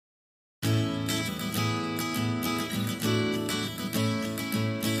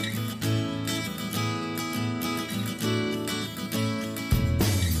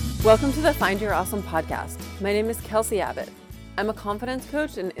Welcome to the Find Your Awesome podcast. My name is Kelsey Abbott. I'm a confidence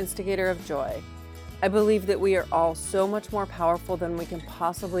coach and instigator of joy. I believe that we are all so much more powerful than we can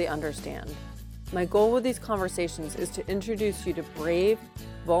possibly understand. My goal with these conversations is to introduce you to brave,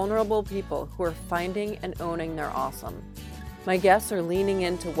 vulnerable people who are finding and owning their awesome. My guests are leaning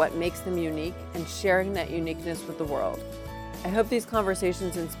into what makes them unique and sharing that uniqueness with the world. I hope these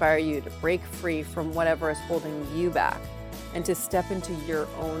conversations inspire you to break free from whatever is holding you back and to step into your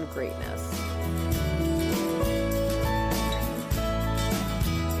own greatness.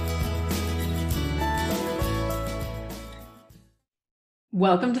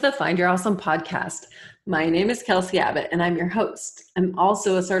 Welcome to the Find Your Awesome podcast. My name is Kelsey Abbott and I'm your host. I'm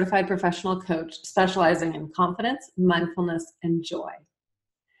also a certified professional coach specializing in confidence, mindfulness, and joy.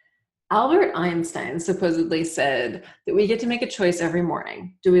 Albert Einstein supposedly said that we get to make a choice every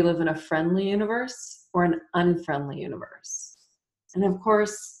morning. Do we live in a friendly universe or an unfriendly universe? And of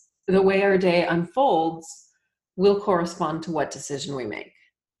course, the way our day unfolds will correspond to what decision we make.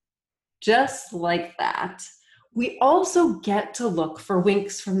 Just like that, we also get to look for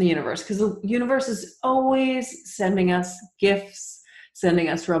winks from the universe because the universe is always sending us gifts, sending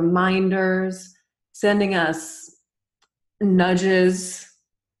us reminders, sending us nudges.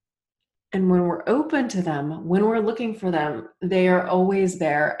 And when we're open to them, when we're looking for them, they are always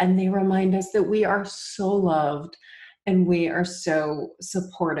there and they remind us that we are so loved and we are so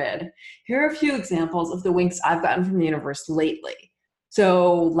supported. Here are a few examples of the winks I've gotten from the universe lately.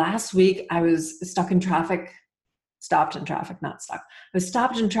 So last week I was stopped in traffic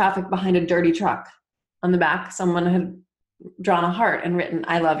behind a dirty truck. On the back, someone had drawn a heart and written,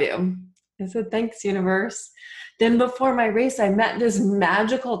 "I love you." I said, "Thanks, universe." Then before my race, I met this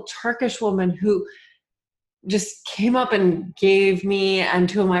magical Turkish woman who just came up and gave me and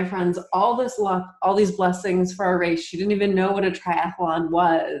two of my friends all this luck, all these blessings for our race. She didn't even know what a triathlon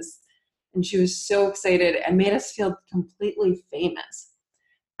was. And she was so excited and made us feel completely famous.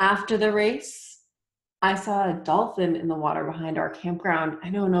 After the race, I saw a dolphin in the water behind our campground. I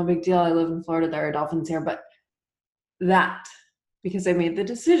know, no big deal. I live in Florida. There are dolphins here. But that, because I made the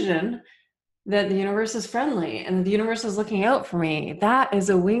decision that the universe is friendly and that the universe is looking out for me, that is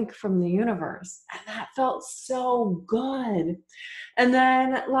a wink from the universe. And that felt so good. And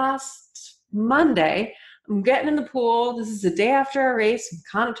then last Monday, I'm getting in the pool. This is the day after our race. I'm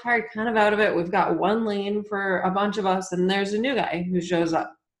kind of tired, kind of out of it. We've got one lane for a bunch of us, and there's a new guy who shows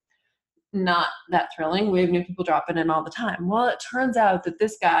up. Not that thrilling. We have new people dropping in all the time. Well, it turns out that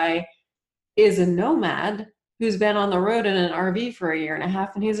this guy is a nomad who's been on the road in an RV for a year and a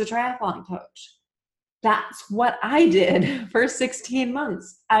half, and he's a triathlon coach. That's what I did for 16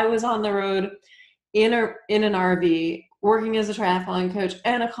 months. I was on the road in an RV, working as a triathlon coach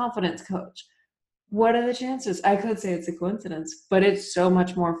and a confidence coach. What are the chances? I could say it's a coincidence, but it's so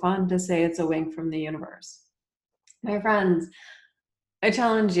much more fun to say it's a wink from the universe. My friends, I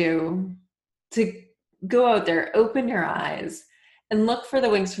challenge you to go out there, open your eyes, and look for the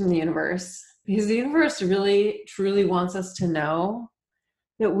winks from the universe. Because the universe really, truly wants us to know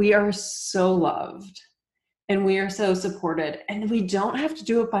that we are so loved and we are so supported and we don't have to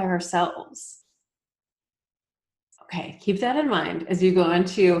do it by ourselves. Okay, keep that in mind as you go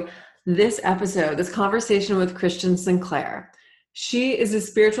into this episode, this conversation with Christian Sinclair. She is a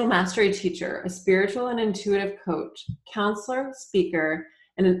spiritual mastery teacher, a spiritual and intuitive coach, counselor, speaker,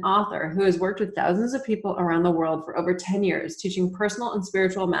 and an author who has worked with thousands of people around the world for over 10 years, teaching personal and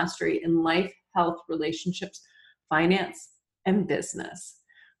spiritual mastery in life, health, relationships, finance, and business.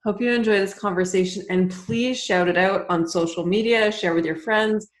 Hope you enjoy this conversation, and please shout it out on social media, share with your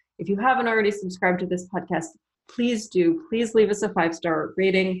friends. If you haven't already subscribed to this podcast, please do. Please leave us a 5-star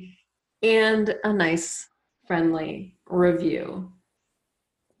rating and a nice, friendly review.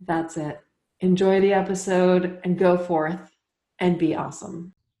 That's it. Enjoy the episode and go forth and be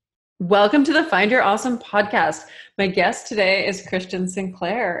awesome. Welcome to the Find Your Awesome podcast. My guest today is Christian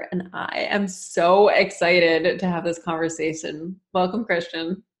Sinclair, and I am so excited to have this conversation. Welcome,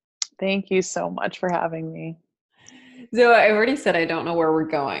 Christian. Thank you so much for having me. So I already said I don't know where we're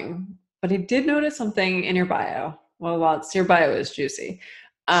going, but I did notice something in your bio. Well, your bio is juicy.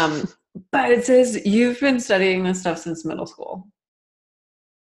 But it says you've been studying this stuff since middle school.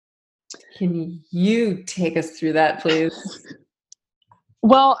 Can you take us through that, please?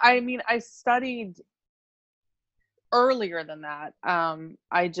 Well, I mean, I studied earlier than that.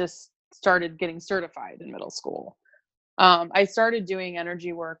 I just started getting certified in middle school. I started doing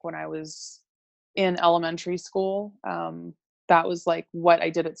energy work when I was in elementary school. That was like what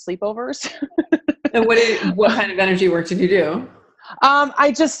I did at sleepovers. And what kind of energy work did you do?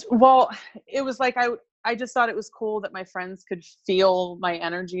 It was like I just thought it was cool that my friends could feel my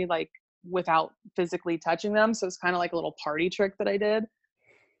energy, like without physically touching them. So it's kind of like a little party trick that I did.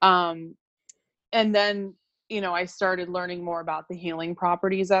 Um, and then, I started learning more about the healing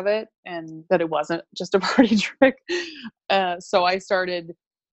properties of it and that it wasn't just a party trick. So I started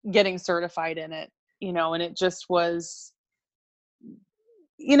getting certified in it, and it just was,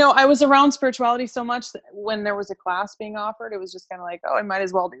 I was around spirituality so much that when there was a class being offered, it was just kind of like, oh, I might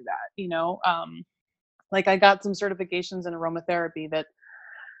as well do that. Like I got some certifications in aromatherapy that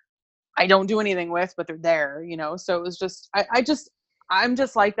I don't do anything with, but they're there, so it was just, I'm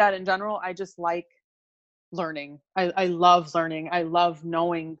just like that in general. I just like learning. I love learning. I love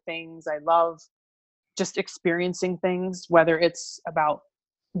knowing things. I love just experiencing things, whether it's about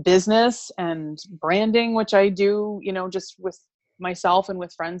business and branding, which I do, just with myself and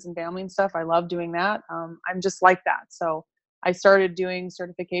with friends and family and stuff. I love doing that. I'm just like that. So I started doing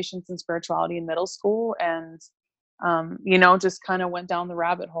certifications in spirituality in middle school and, just kind of went down the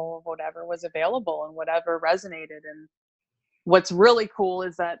rabbit hole of whatever was available and whatever resonated. And what's really cool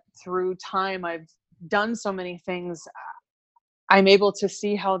is that through time, I've done so many things. I'm able to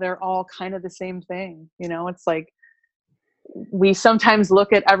see how they're all kind of the same thing. It's like we sometimes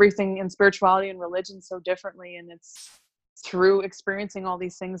look at everything in spirituality and religion so differently. And it's through experiencing all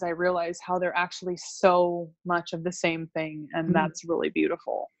these things, I realize how they're actually so much of the same thing. And that's really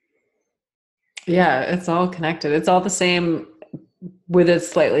beautiful. Yeah, it's all connected. It's all the same with a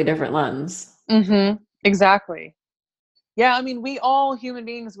slightly different lens. Exactly. Yeah. I mean, we all human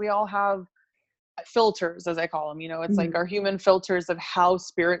beings, we all have filters, as I call them, it's like our human filters of how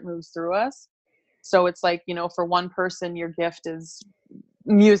spirit moves through us. So it's like, for one person, your gift is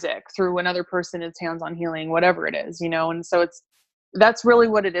music, through another person, it's hands-on healing, whatever it is, and so that's really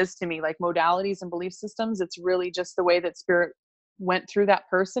what it is to me, like modalities and belief systems. It's really just the way that spirit went through that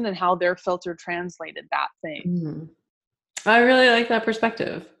person and how their filter translated that thing. I really like that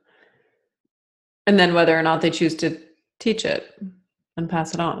perspective. And then whether or not they choose to teach it and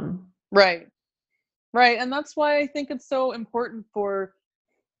pass it on. Right. Right. And that's why I think it's so important for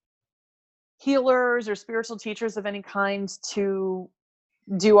healers or spiritual teachers of any kind to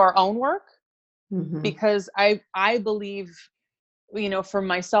do our own work, because I believe, for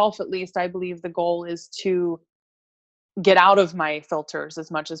myself at least, I believe the goal is to get out of my filters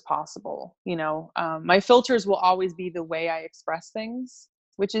as much as possible. My filters will always be the way I express things,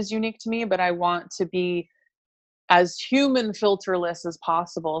 which is unique to me, but I want to be as human filterless as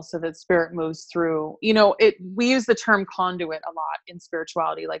possible so that spirit moves through. We use the term conduit a lot in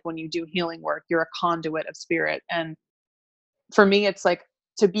spirituality. Like when you do healing work, you're a conduit of spirit. And for me, it's like,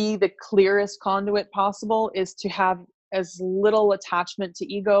 to be the clearest conduit possible is to have as little attachment to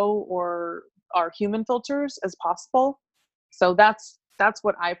ego or our human filters as possible. So that's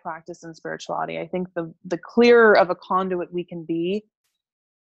what I practice in spirituality. I think the clearer of a conduit we can be,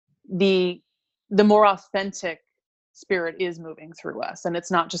 the more authentic spirit is moving through us, and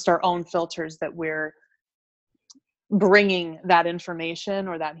it's not just our own filters that we're bringing that information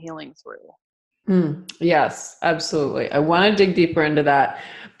or that healing through. Yes, absolutely. I want to dig deeper into that,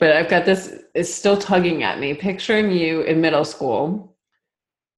 but I've got this, it's still tugging at me, picturing you in middle school.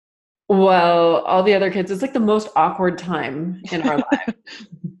 Well, all the other kids, it's like the most awkward time in our life.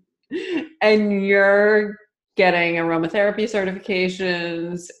 And you're getting aromatherapy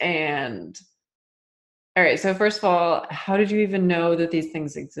certifications and all right. So first of all, how did you even know that these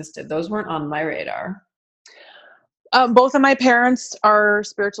things existed? Those weren't on my radar. Both of my parents are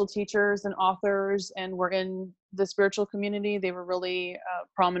spiritual teachers and authors and were in the spiritual community. They were really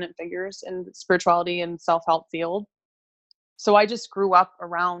prominent figures in the spirituality and self-help field. So I just grew up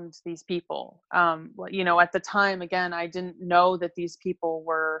around these people. At the time, again, I didn't know that these people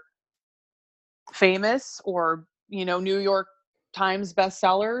were famous or, New York Times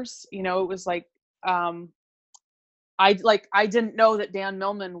bestsellers. It was like, I didn't know that Dan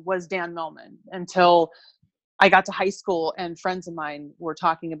Millman was Dan Millman until I got to high school and friends of mine were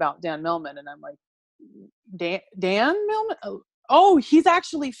talking about Dan Millman, and I'm like, Dan Millman? Oh, he's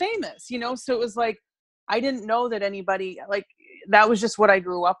actually famous, So it was like, I didn't know that anybody, like, that was just what I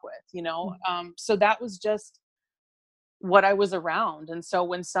grew up with. So that was just what I was around. And so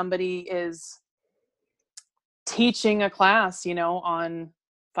when somebody is teaching a class, on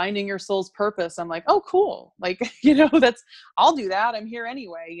finding your soul's purpose, I'm like, oh, cool. Like, I'll do that. I'm here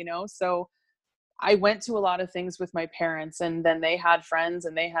anyway, So I went to a lot of things with my parents, and then they had friends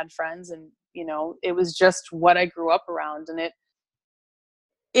and they had friends, and it was just what I grew up around. And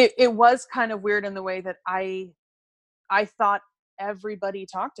it was kind of weird in the way that I thought everybody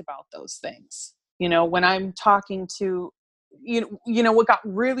talked about those things. When I'm talking to what got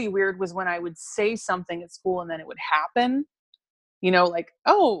really weird was when I would say something at school and then it would happen, like,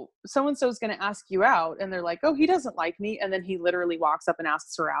 oh, so-and-so is going to ask you out. And they're like, oh, he doesn't like me. And then he literally walks up and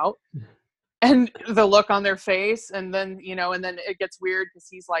asks her out. And the look on their face, and then, and then it gets weird because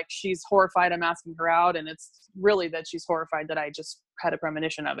he's like, she's horrified I'm asking her out. And it's really that she's horrified that I just had a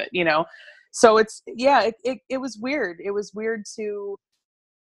premonition of it, So it was weird. It was weird to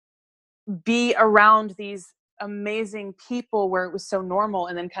be around these amazing people where it was so normal,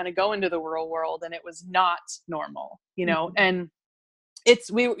 and then kind of go into the real world and it was not normal, Mhm. and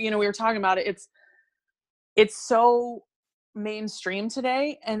we were talking about it. It's so mainstream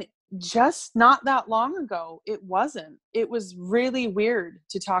today, and just not that long ago, it wasn't. It was really weird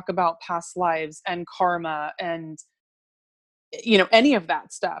to talk about past lives and karma and, any of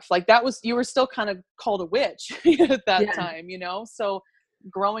that stuff. Like you were still kind of called a witch at that Yeah. time, So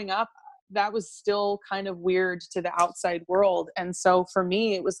growing up, that was still kind of weird to the outside world. And so for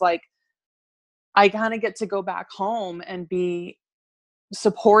me, it was like, I kind of get to go back home and be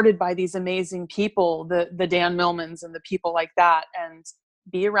supported by these amazing people, the Dan Millmans and the people like that, and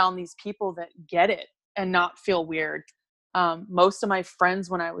be around these people that get it and not feel weird. Most of my friends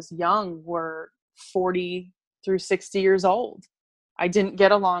when I was young were 40 through 60 years old. I didn't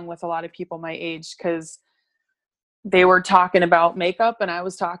get along with a lot of people my age because they were talking about makeup and I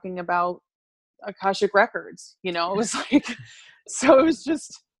was talking about Akashic records. It was like, so it was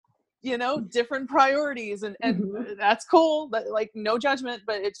just, different priorities, and Mhm. that's cool, but like, no judgment,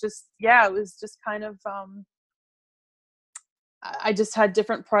 but it's just, yeah, it was just kind of, I just had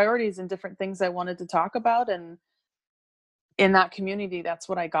different priorities and different things I wanted to talk about. And in that community, that's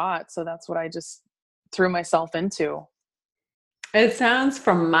what I got. So that's what I just threw myself into. It sounds,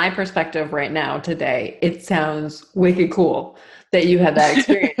 from my perspective right now today, it sounds wicked cool that you had that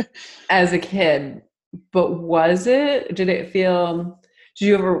experience as a kid. But did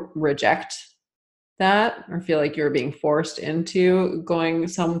you ever reject that or feel like you were being forced into going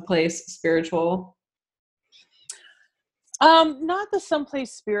someplace spiritual? Not the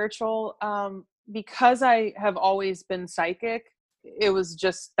someplace spiritual, because I have always been psychic. It was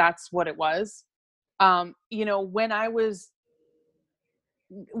just, that's what it was.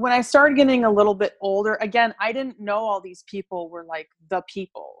 When I started getting a little bit older, again, I didn't know all these people were like the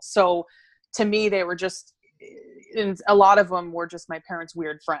people. So to me, they were just, and a lot of them were just my parents'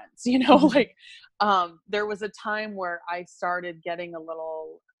 weird friends, Mhm. like, there was a time where I started getting a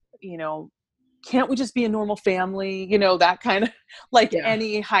little, you know, can't we just be a normal family? That kind of, like Yeah.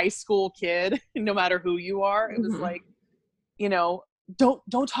 any high school kid, no matter who you are, it was Mhm. like, you know,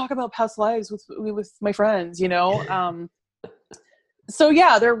 don't talk about past lives with my friends. So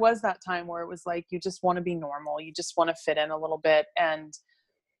yeah, there was that time where it was like, you just want to be normal, you just want to fit in a little bit. And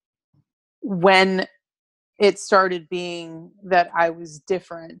when it started being that I was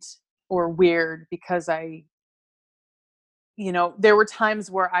different or weird, because there were times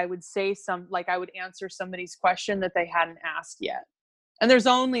where I would say like I would answer somebody's question that they hadn't asked yet. And there's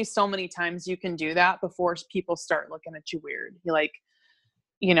only so many times you can do that before people start looking at you weird. You like,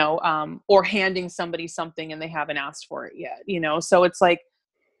 or handing somebody something and they haven't asked for it yet. So it's like,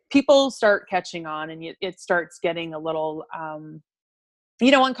 people start catching on, and it starts getting a little,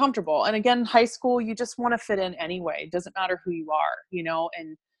 uncomfortable. And again, high school, you just want to fit in anyway. It doesn't matter who you are,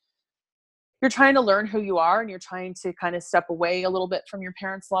 and you're trying to learn who you are, and you're trying to kind of step away a little bit from your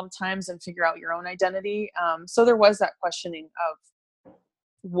parents a lot of times and figure out your own identity. So there was that questioning of,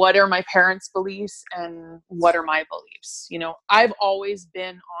 what are my parents' beliefs and what are my beliefs? I've always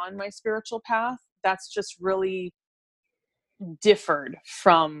been on my spiritual path. That's just really differed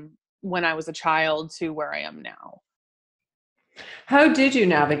from when I was a child to where I am now. How did you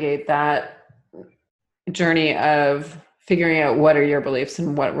navigate that journey of figuring out what are your beliefs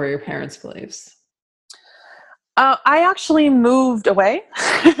and what were your parents' beliefs? I actually moved away.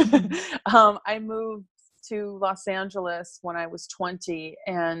 Mhm. I moved to Los Angeles when I was 20,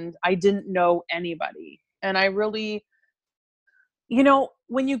 and I didn't know anybody. And I really,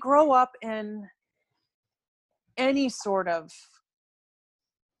 when you grow up in any sort of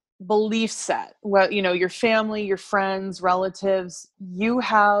belief set, well, your family, your friends, relatives, you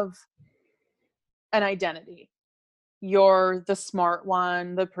have an identity. You're the smart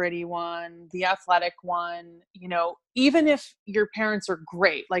one, the pretty one, the athletic one, even if your parents are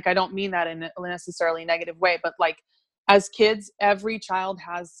great. Like, I don't mean that in a necessarily negative way, but like, as kids, every child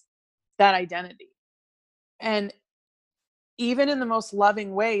has that identity. And even in the most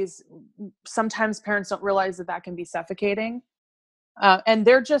loving ways, sometimes parents don't realize that that can be suffocating. And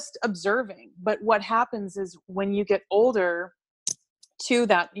they're just observing. But what happens is, when you get older, to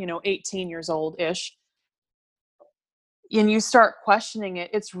that, 18 years old ish, and you start questioning it,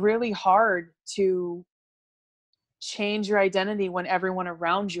 it's really hard to change your identity when everyone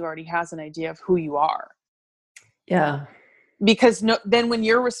around you already has an idea of who you are. Yeah. Because then when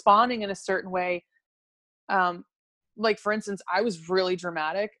you're responding in a certain way, like for instance, I was really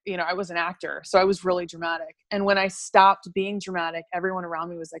dramatic. I was an actor, so I was really dramatic. And when I stopped being dramatic, everyone around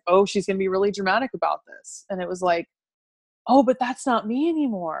me was like, oh, she's going to be really dramatic about this. And it was like, oh, but that's not me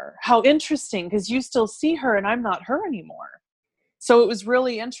anymore. How interesting, because you still see her and I'm not her anymore. So it was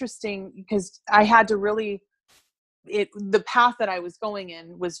really interesting because I had to really, the path that I was going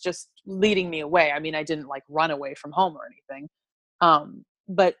in was just leading me away. I mean, I didn't like run away from home or anything.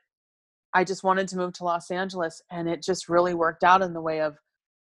 But I just wanted to move to Los Angeles, and it just really worked out in the way of,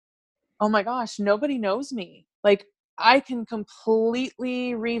 oh my gosh, nobody knows me. Like, I can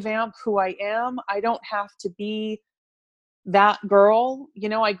completely revamp who I am. I don't have to be that girl.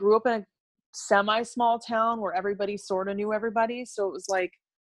 I grew up in a semi-small town where everybody sort of knew everybody. So it was like,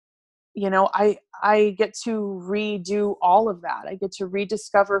 I get to redo all of that. I get to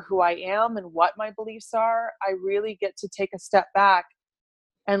rediscover who I am and what my beliefs are. I really get to take a step back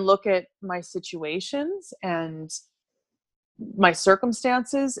and look at my situations and my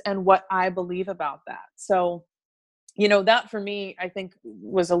circumstances and what I believe about that. So, that for me, I think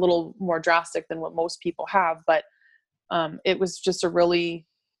was a little more drastic than what most people have, but it was just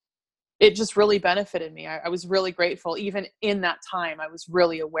it just really benefited me. I was really grateful. Even in that time, I was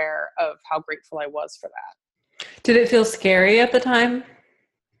really aware of how grateful I was for that. Did it feel scary at the time?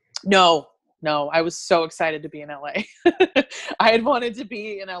 No, I was so excited to be in LA. I had wanted to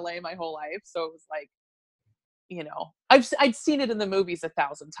be in LA my whole life. So it was like, I'd seen it in the movies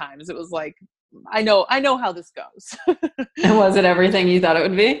 1,000 times. It was like, I know how this goes. And was it everything you thought it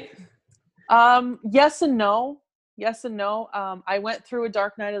would be? Yes and no. Yes and no. I went through a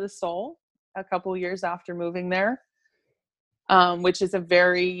dark night of the soul a couple years after moving there, which is a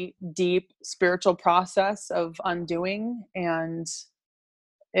very deep spiritual process of undoing. And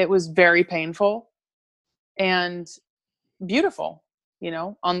it was very painful and beautiful,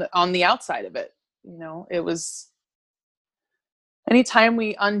 on the outside of it. It was, anytime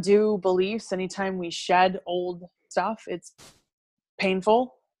we undo beliefs, anytime we shed old stuff, it's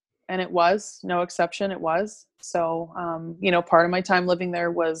painful. And it was no exception. It was. So, part of my time living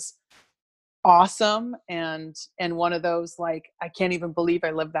there was awesome. And one of those, like, I can't even believe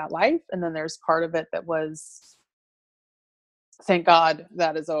I lived that life. And then there's part of it that was, thank God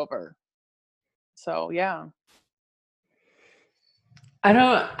that is over. So, yeah.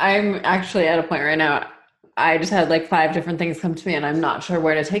 I'm actually at a point right now. I just had like 5 different things come to me, and I'm not sure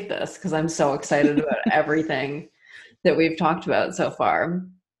where to take this because I'm so excited about everything that we've talked about so far.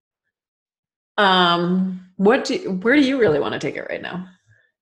 Where do you really want to take it right now?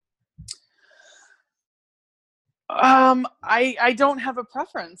 I don't have a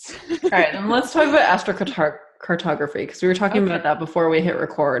preference. All right, then let's talk about astrocartography, because we were talking about that before we hit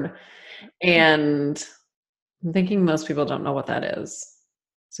record, and I'm thinking most people don't know what that is.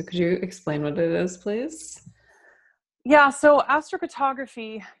 So could you explain what it is, please? Yeah, so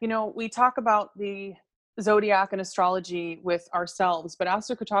astrocartography, we talk about the zodiac and astrology with ourselves, but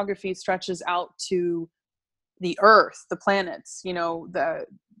astrocartography stretches out to the earth, the planets.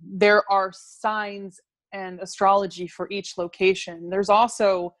 There are signs and astrology for each location. There's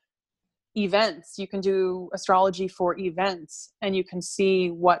also events. You can do astrology for events, and you can see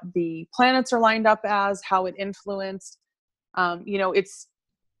what the planets are lined up as, how it influenced. It's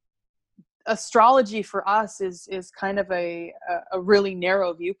astrology for us is kind of a really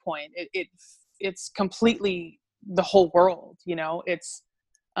narrow viewpoint. It's completely the whole world. It's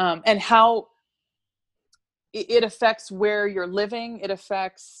and how it affects where you're living. It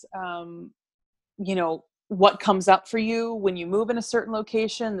affects what comes up for you when you move in a certain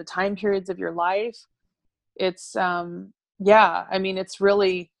location, the time periods of your life. It's I mean,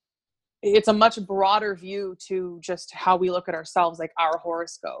 it's a much broader view to just how we look at ourselves, like our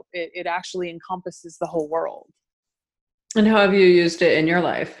horoscope. It actually encompasses the whole world. And how have you used it in your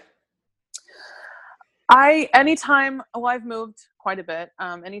life? I've moved quite a bit.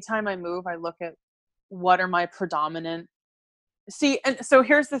 Anytime I move, I look at what are my predominant. And so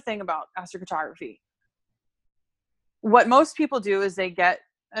here's the thing about astrocartography. What most people do is they get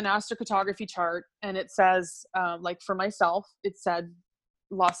an astrocartography chart, and it says, like for myself, it said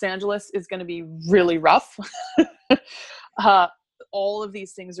Los Angeles is going to be really rough. All of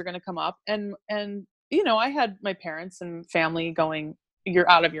these things are going to come up. And I had my parents and family going, you're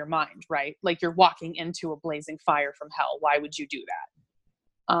out of your mind, right? Like, you're walking into a blazing fire from hell. Why would you do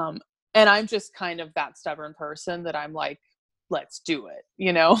that? And I'm just kind of that stubborn person that I'm like, let's do it,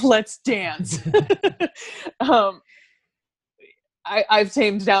 let's dance. I've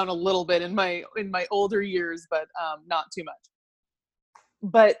tamed down a little bit in my older years, but not too much.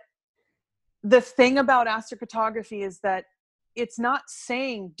 But the thing about astrocartography is that it's not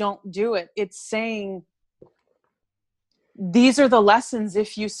saying don't do it. It's saying these are the lessons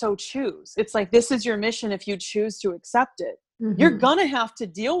if you so choose. It's like, this is your mission if you choose to accept it. Mm-hmm. You're gonna have to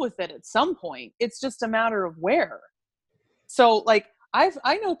deal with it at some point. It's just a matter of where. So like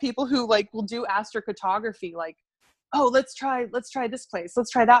I know people who like will do astrocartography, like, oh, let's try this place, let's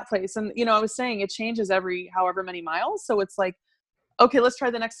try that place. And I was saying it changes every however many miles. So it's like, okay, let's try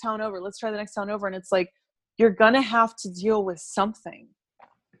the next town over. Let's try the next town over. And it's like, you're going to have to deal with something.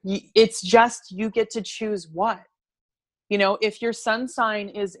 It's just, you get to choose what. If your sun sign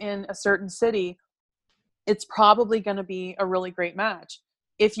is in a certain city, it's probably going to be a really great match.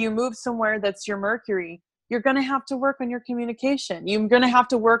 If you move somewhere that's your Mercury, you're going to have to work on your communication. You're going to have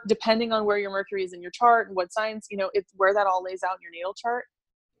to work depending on where your Mercury is in your chart and what signs, it's where that all lays out in your natal chart.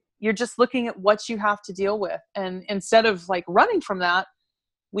 You're just looking at what you have to deal with. And instead of like running from that,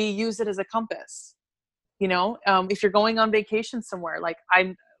 we use it as a compass. If you're going on vacation somewhere, like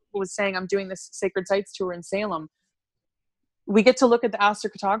I was saying, I'm doing this sacred sites tour in Salem. We get to look at the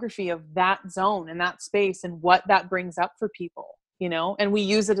astrocartography of that zone and that space and what that brings up for people, and we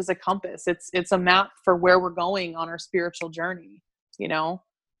use it as a compass. It's a map for where we're going on our spiritual journey,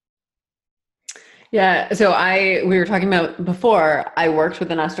 Yeah. So we were talking about before, I worked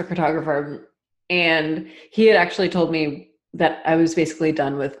with an astrocartographer, and he had actually told me that I was basically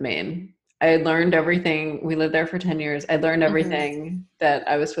done with Maine. I had learned everything. We lived there for 10 years. I learned everything that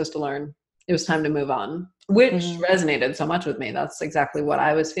I was supposed to learn. It was time to move on, which resonated so much with me. That's exactly what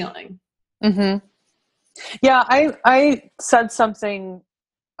I was feeling. Mm-hmm. Yeah. I said something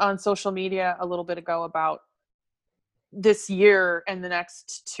on social media a little bit ago about this year and the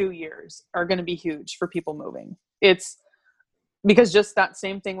next 2 years are going to be huge for people moving. It's because just that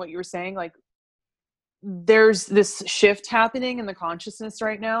same thing, what you were saying, like there's this shift happening in the consciousness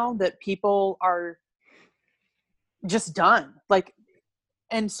right now that people are just done. Like,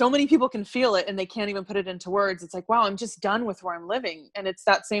 and so many people can feel it and they can't even put it into words. It's like, wow, I'm just done with where I'm living. And it's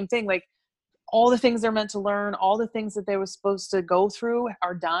that same thing. Like all the things they're meant to learn, all the things that they were supposed to go through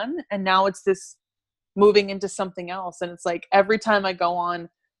are done. And now it's this moving into something else. And it's like, every time I go on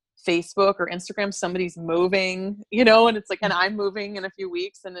Facebook or Instagram, somebody's moving, and it's like, and I'm moving in a few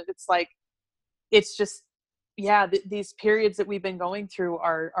weeks. And it's like, it's just, yeah, these periods that we've been going through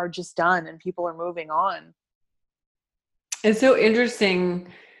are just done and people are moving on. It's so interesting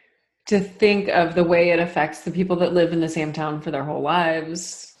to think of the way it affects the people that live in the same town for their whole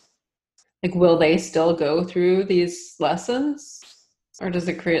lives. Like, will they still go through these lessons, or does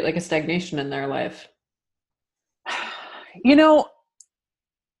it create like a stagnation in their life?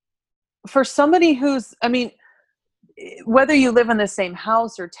 For somebody whether you live in the same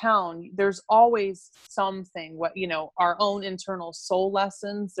house or town, there's always something, our own internal soul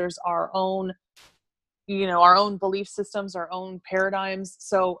lessons. There's our own belief systems, our own paradigms.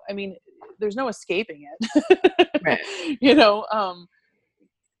 So, there's no escaping it, Right.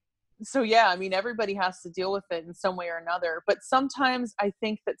 So yeah, everybody has to deal with it in some way or another. But sometimes I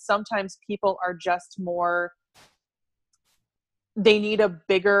think that sometimes people are just they need a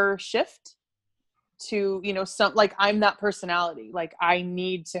bigger shift to, like I'm that personality. Like I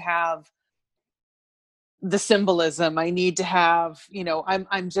need to have the symbolism. I need to have,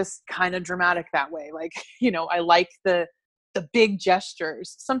 I'm just kind of dramatic that way. Like, I like the big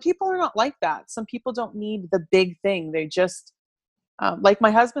gestures. Some people are not like that. Some people don't need the big thing. They just, like my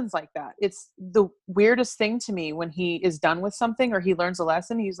husband's like that. It's the weirdest thing to me when he is done with something or he learns a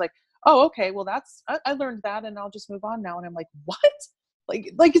lesson. He's like, oh, okay, well I learned that and I'll just move on now. And I'm like, what?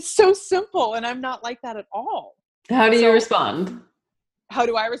 Like it's so simple. And I'm not like that at all. How do you respond? How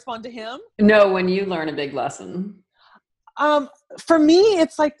do I respond to him? No, when you learn a big lesson. For me,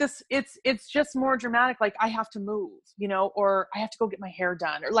 it's like this, it's just more dramatic. Like I have to move, or I have to go get my hair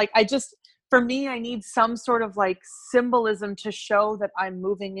done, or like, for me, I need some sort of like symbolism to show that I'm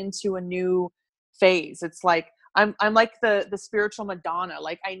moving into a new phase. It's like, I'm like the spiritual Madonna.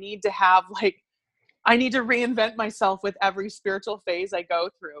 Like I need to reinvent myself with every spiritual phase I go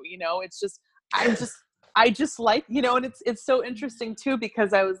through. It's just, I just like, and it's so interesting too,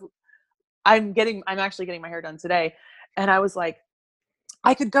 because I'm actually getting my hair done today. And I was like,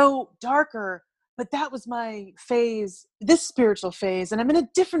 I could go darker, but that was my phase, this spiritual phase. And I'm in a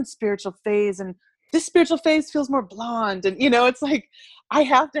different spiritual phase. And this spiritual phase feels more blonde. And, it's like, I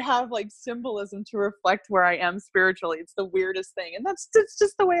have to have like symbolism to reflect where I am spiritually. It's the weirdest thing. And it's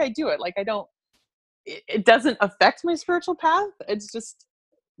just the way I do it. Like, it doesn't affect my spiritual path. It's just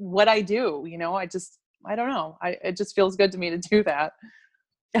what I do. I don't know. It just feels good to me to do that.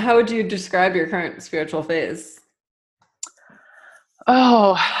 How would you describe your current spiritual phase?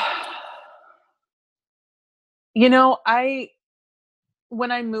 Oh,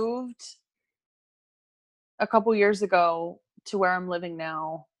 when I moved a couple years ago to where I'm living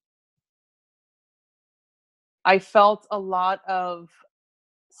now, I felt a lot of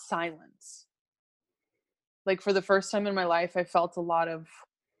silence. Like for the first time in my life, I felt a lot of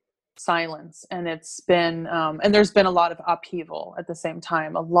silence, and it's been and there's been a lot of upheaval at the same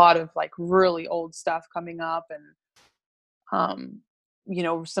time, a lot of like really old stuff coming up, and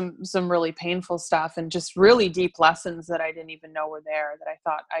some really painful stuff, and just really deep lessons that I didn't even know were there, that I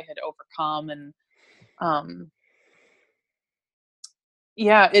thought I had overcome. And um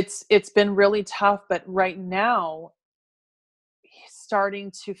yeah, it's been really tough, but right now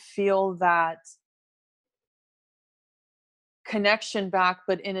starting to feel that connection back,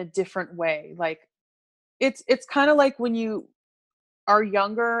 but in a different way. Like it's kind of like when you are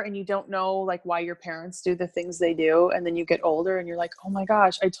younger and you don't know like why your parents do the things they do, and then you get older and you're like, oh my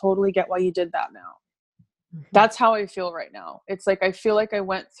gosh, I totally get why you did that now. Mhm. That's how I feel right now. It's like I feel like I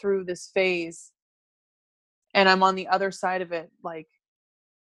went through this phase and I'm on the other side of it. Like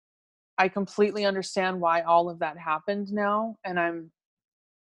I completely understand why all of that happened now, and I'm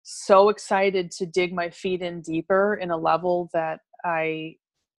so excited to dig my feet in deeper in a level that I,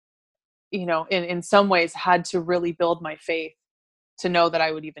 in some ways had to really build my faith to know that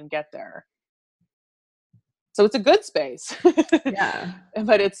I would even get there. So it's a good space. Yeah.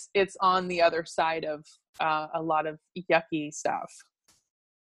 But it's on the other side of a lot of yucky stuff.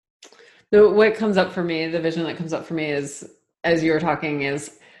 What comes up for me, the vision that comes up for me is, as you were talking,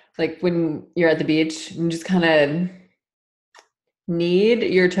 is like when you're at the beach and you just kind of knead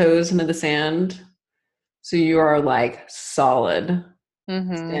your toes into the sand. So you are like solid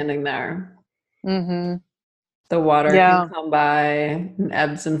Mhm. standing there. Mhm. The water can Yeah. come by and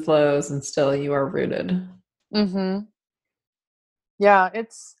ebbs and flows, and still you are rooted. Mhm. Yeah,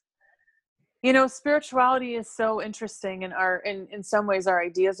 spirituality is so interesting, and in some ways our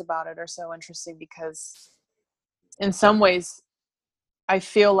ideas about it are so interesting, because in some ways I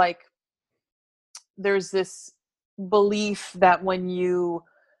feel like there's this belief that when you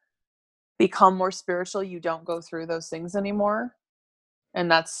become more spiritual, you don't go through those things anymore. And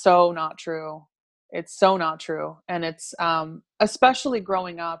that's so not true. It's so not true. And it's especially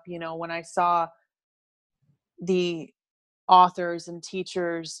growing up, when I saw the authors and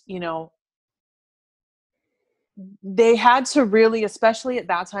teachers, they had to really, especially at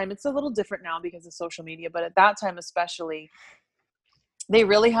that time, it's a little different now because of social media, but at that time especially, they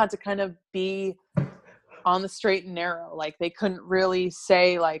really had to kind of be on the straight and narrow. Like they couldn't really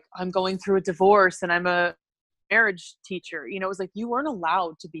say like, I'm going through a divorce and I'm a marriage teacher. It was like you weren't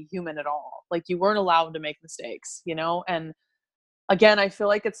allowed to be human at all. Like you weren't allowed to make mistakes, and again, I feel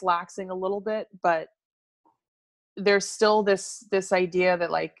like it's laxing a little bit, but there's still this idea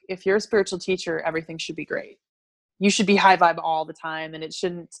that like if you're a spiritual teacher, everything should be great. You should be high vibe all the time, and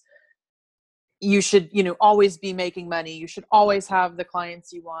you should always be making money. You should always have the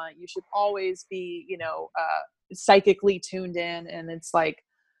clients you want. You should always be psychically tuned in. And it's like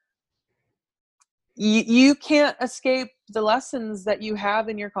you can't escape the lessons that you have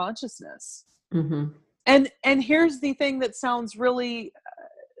in your consciousness. Mm-hmm. And here's the thing that sounds really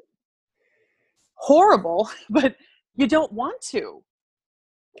horrible, but you don't want to.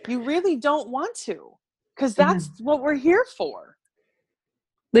 You really don't want to, because Yeah. that's what we're here for.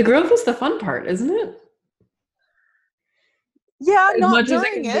 The growth is the fun part, isn't it? Yeah, As not much as it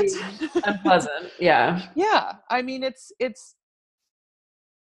during can it. be unpleasant. Yeah. Yeah, I mean, it's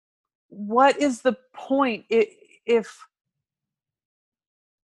what is the point if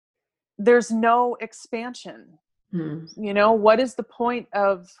there's no expansion? Hmm. What is the point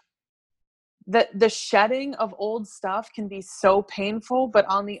of that? The shedding of old stuff can be so painful, but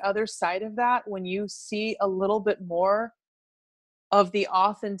on the other side of that, when you see a little bit more of the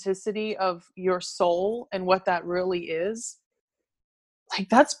authenticity of your soul and what that really is, like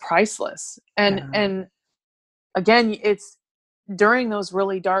that's priceless. and Yeah. and again, it's during those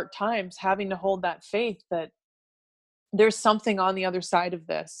really dark times having to hold that faith that there's something on the other side of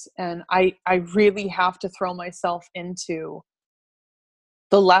this, and I really have to throw myself into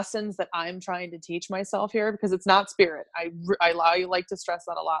the lessons that I'm trying to teach myself here, because it's not spirit. I like to stress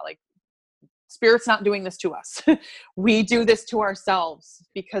that a lot. Like spirit's not doing this to us. We do this to ourselves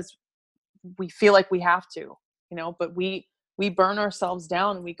because we feel like we have to, but we burn ourselves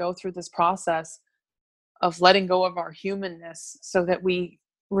down, and we go through this process of letting go of our humanness so that we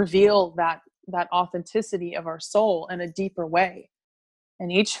reveal that authenticity of our soul in a deeper way.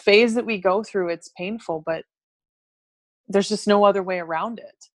 And each phase that we go through, it's painful, but there's just no other way around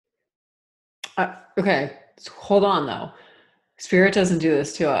it. Okay, hold on though. Spirit doesn't do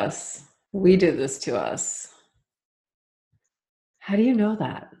this to us. We do this to us. How do you know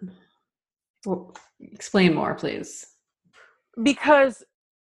that? Well, explain more, please. Because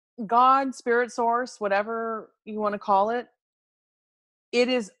God, spirit source, whatever you want to call it,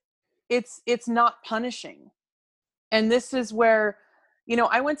 it's not punishing. And this is where,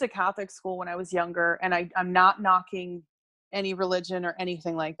 I went to Catholic school when I was younger, and I'm not knocking any religion or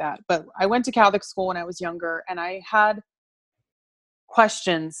anything like that, but I went to Catholic school when I was younger, and I had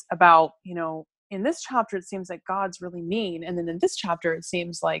questions about, in this chapter, it seems like God's really mean. And then in this chapter, it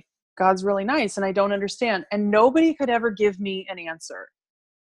seems like God's really nice, and I don't understand. And nobody could ever give me an answer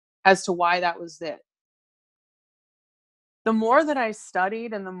as to why that was it. The more that I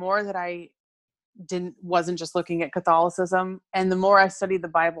studied, and the more that I wasn't just looking at Catholicism, and the more I studied the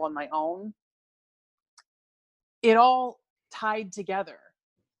Bible on my own, it all tied together.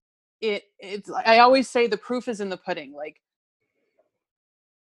 I always say the proof is in the pudding. Like,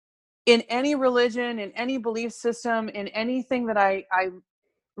 in any religion, in any belief system, in anything that I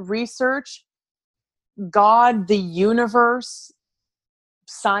research, God, the universe,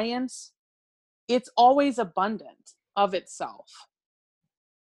 science, it's always abundant of itself.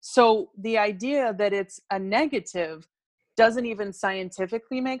 So the idea that it's a negative doesn't even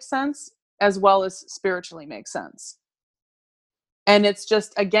scientifically make sense, as well as spiritually make sense. And it's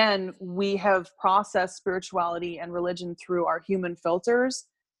just, again, we have processed spirituality and religion through our human filters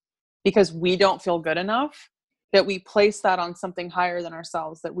because we don't feel good enough, that we place that on something higher than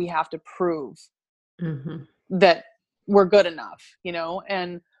ourselves, that we have to prove that we're good enough,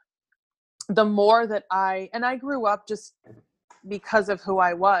 and the more that I grew up just because of who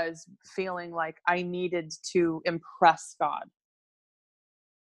I was, feeling like I needed to impress God.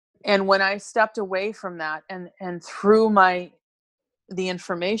 And when I stepped away from that, and through the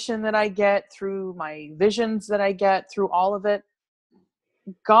information that I get, through my visions that I get, through all of it,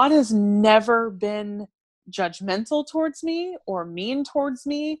 God has never been judgmental towards me or mean towards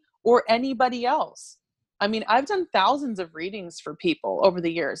me or anybody else. I mean, I've done thousands of readings for people over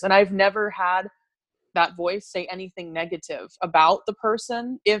the years, and I've never had that voice say anything negative about the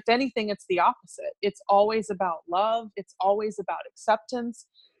person. If anything, it's the opposite. It's always about love. It's always about acceptance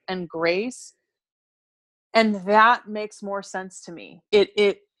and grace. And that makes more sense to me.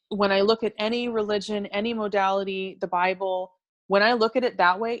 When I look at any religion, any modality, the Bible, when I look at it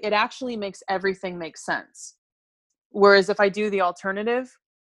that way, it actually makes everything make sense. Whereas if I do the alternative,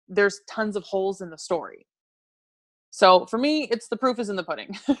 there's tons of holes in the story. So for me, it's the proof is in the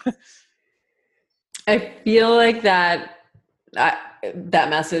pudding. I feel like that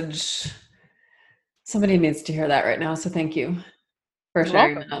message, somebody needs to hear that right now. So thank you for You're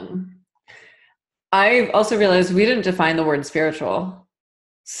sharing welcome. that. I also realized we didn't define the word spiritual.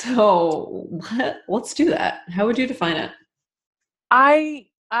 So let's do that. How would you define it? I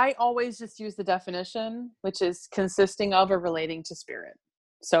always just use the definition, which is consisting of or relating to spirit.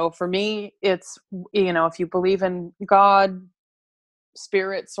 So for me, it's, if you believe in God,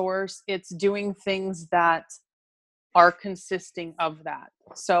 spirit, source, it's doing things that are consisting of that.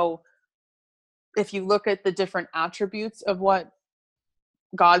 So if you look at the different attributes of what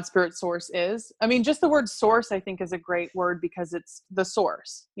God, spirit, source is, I mean, just the word source, I think, is a great word because it's the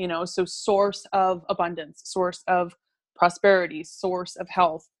source, so source of abundance, source of prosperity, source of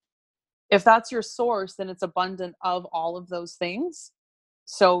health. If that's your source, then it's abundant of all of those things.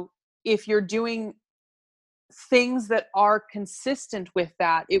 So if you're doing things that are consistent with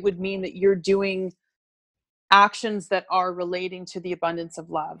that, it would mean that you're doing actions that are relating to the abundance of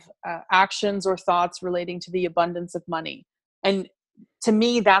love, actions or thoughts relating to the abundance of money. And to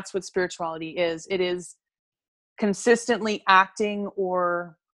me, that's what spirituality is. It is consistently acting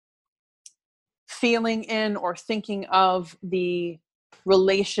or feeling in or thinking of the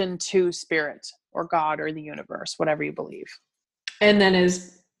relation to spirit or God or the universe, whatever you believe. And then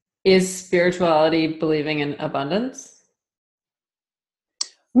is spirituality believing in abundance?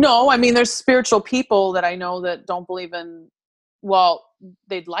 No, I mean, there's spiritual people that I know that don't believe in, well,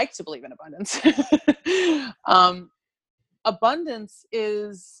 they'd like to believe in abundance. Abundance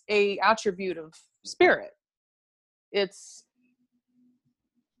is a attribute of spirit. It's,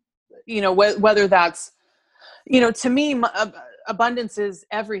 whether that's, to me, abundance is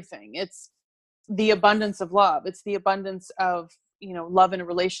everything. It's the abundance of love. It's the abundance of, love in a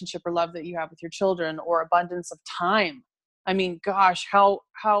relationship or love that you have with your children, or abundance of time. I mean, gosh, how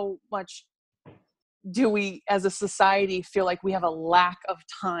much do we as a society feel like we have a lack of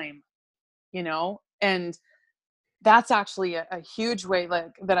time, and that's actually a huge way,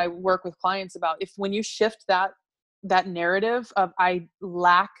 like, that I work with clients about. If when you shift that narrative of I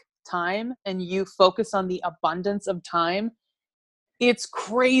lack time and you focus on the abundance of time, it's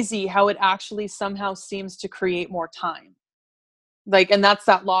crazy how it actually somehow seems to create more time. Like, and that's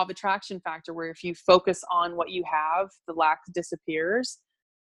that law of attraction factor where if you focus on what you have, the lack disappears.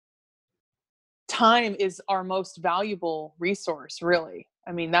 Time is our most valuable resource, really.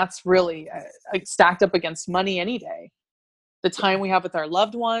 I mean, that's really stacked up against money any day. The time we have with our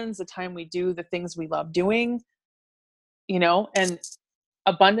loved ones, the time we do the things we love doing, and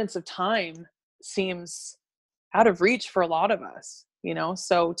abundance of time seems out of reach for a lot of us,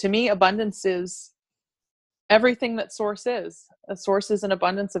 So to me, abundance is everything that source is. A source is an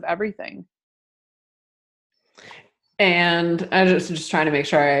abundance of everything. And I just trying to make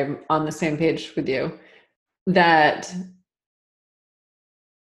sure I'm on the same page with you.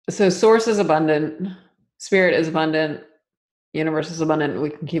 So source is abundant, spirit is abundant, universe is abundant.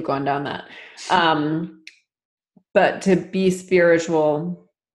 We can keep going down that. But to be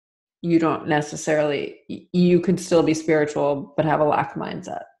spiritual, you don't necessarily, you could still be spiritual, but have a lack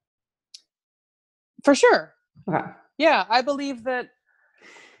mindset. For sure. Okay. Yeah, I believe that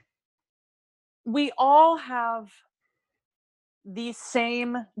we all have the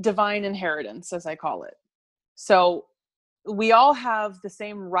same divine inheritance, as I call it. So we all have the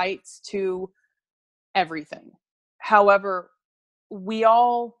same rights to everything. However, we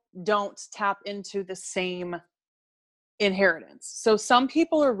all don't tap into the same inheritance. So some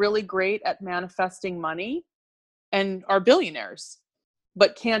people are really great at manifesting money and are billionaires,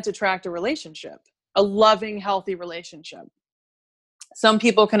 but can't attract a relationship, a loving, healthy relationship. Some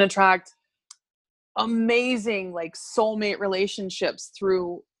people can attract amazing, like, soulmate relationships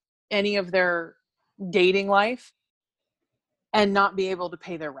through any of their dating life and not be able to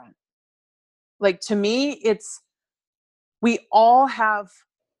pay their rent. Like, to me, we all have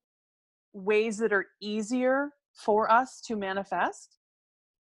ways that are easier for us to manifest,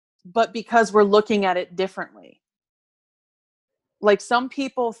 but because we're looking at it differently. Like, some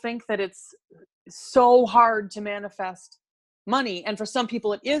people think that it's so hard to manifest money, and for some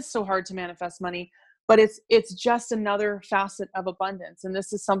people it is so hard to manifest money, but it's just another facet of abundance. And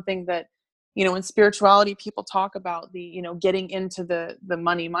this is something that, in spirituality, people talk about the, getting into the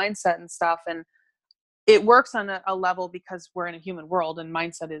money mindset and stuff. And it works on a level because we're in a human world and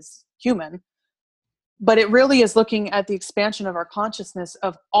mindset is human. But it really is looking at the expansion of our consciousness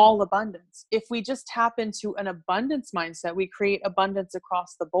of all abundance. If we just tap into an abundance mindset, we create abundance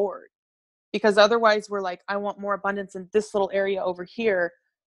across the board. Because otherwise we're like, I want more abundance in this little area over here,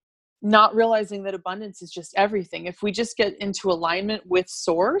 not realizing that abundance is just everything. If we just get into alignment with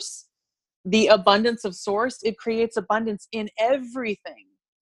source, the abundance of source, it creates abundance in everything,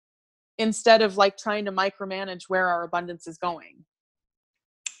 instead of like trying to micromanage where our abundance is going.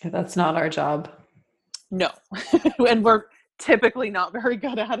 That's not our job. No. And we're typically not very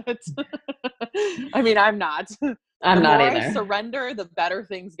good at it. I mean, I'm not. I'm not either. The more I surrender, the better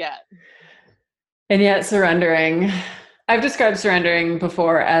things get. And yet surrendering, I've described surrendering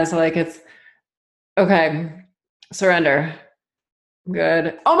before as like, it's okay, surrender.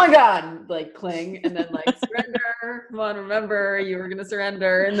 Good. Oh my God, like cling, and then like surrender. Come on, remember you were gonna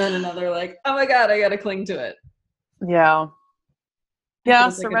surrender, and then another like, oh my God, I gotta cling to it. Yeah. Yeah,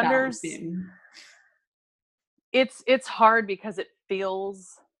 surrenders. It's hard because it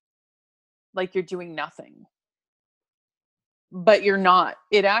feels like you're doing nothing. But you're not.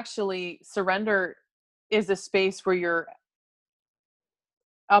 It actually, surrender is a space where you're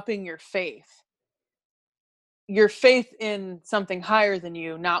upping your faith. Your faith in something higher than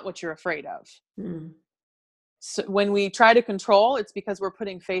you, not what you're afraid of. Mm. So when we try to control, it's because we're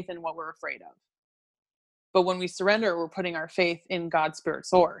putting faith in what we're afraid of. But when we surrender, we're putting our faith in God's spirit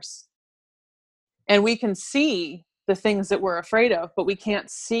source. And we can see the things that we're afraid of, but we can't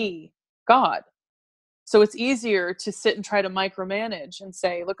see God. So it's easier to sit and try to micromanage and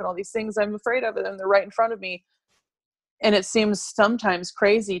say, look at all these things I'm afraid of, and they're right in front of me. And it seems sometimes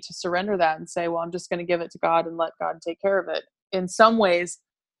crazy to surrender that and say, well, I'm just going to give it to God and let God take care of it. In some ways,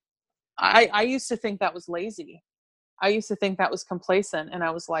 I used to think that was lazy. I used to think that was complacent. And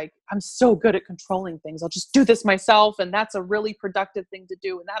I was like, I'm so good at controlling things. I'll just do this myself. And that's a really productive thing to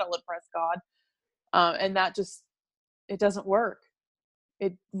do. And that'll impress God. And that just, it doesn't work.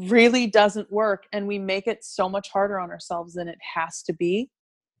 It really doesn't work. And we make it so much harder on ourselves than it has to be.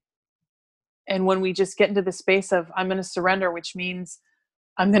 And when we just get into the space of, I'm going to surrender, which means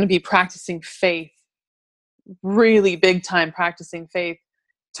I'm going to be practicing faith, really big time practicing faith,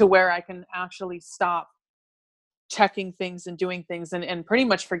 to where I can actually stop checking things and doing things and pretty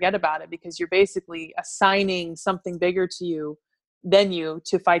much forget about it, because you're basically assigning something bigger to you than you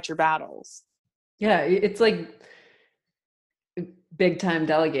to fight your battles. Yeah, it's like big time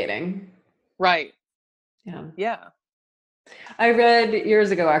delegating. Right. Yeah. Yeah. I read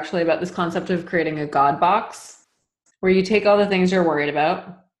years ago actually about this concept of creating a God box where you take all the things you're worried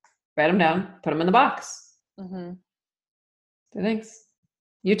about, write them down, put them in the box. Mm-hmm. So thanks.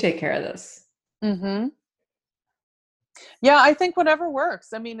 You take care of this. Mm-hmm. Yeah, I think whatever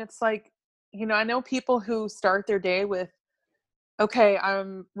works. I mean, it's like, I know people who start their day with, okay,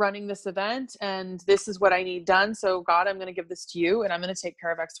 I'm running this event and this is what I need done. So God, I'm going to give this to you and I'm going to take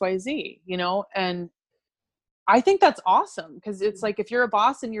care of XYZ, and I think that's awesome, because it's like, if you're a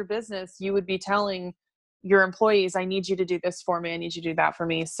boss in your business, you would be telling your employees, I need you to do this for me. I need you to do that for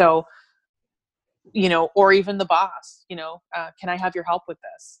me. So, or even the boss, can I have your help with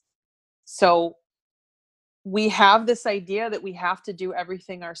this? So we have this idea that we have to do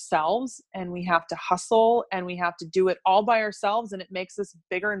everything ourselves, and we have to hustle, and we have to do it all by ourselves. And it makes us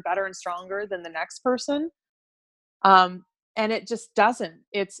bigger and better and stronger than the next person. And it just doesn't.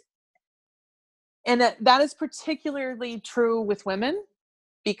 That is particularly true with women,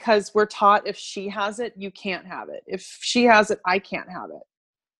 because we're taught if she has it, you can't have it. If she has it, I can't have it.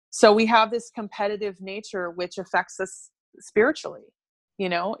 So we have this competitive nature, which affects us spiritually.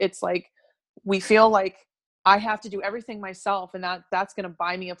 It's like, we feel like I have to do everything myself, and that's going to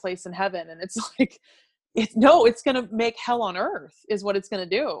buy me a place in heaven. And it's like, it's going to make hell on earth is what it's going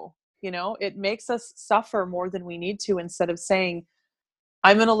to do. It makes us suffer more than we need to, instead of saying,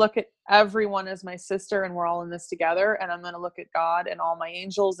 I'm going to look at everyone as my sister and we're all in this together. And I'm going to look at God and all my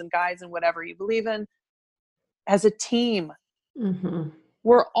angels and guides and whatever you believe in as a team. Mm-hmm.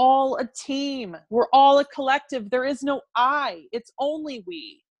 We're all a team. We're all a collective. There is no I, it's only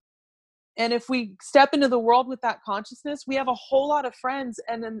we. And if we step into the world with that consciousness, we have a whole lot of friends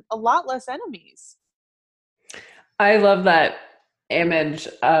and then a lot less enemies. I love that image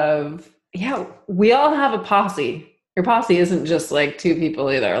of, yeah, we all have a posse. Your posse isn't just like two people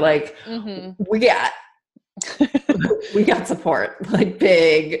either. Like Mm-hmm. we got support, like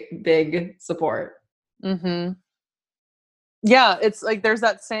big support. Mm-hmm. Yeah, it's like, there's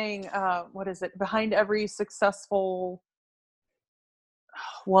that saying, what is it? Behind every successful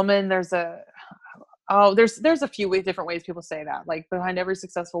woman, there's a few different ways people say that. Like, behind every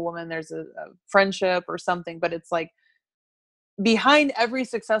successful woman, there's a friendship or something. But it's like, behind every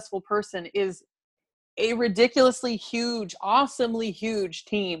successful person is a ridiculously huge, awesomely huge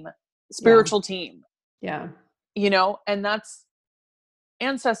team, Yeah. spiritual team, Yeah. and that's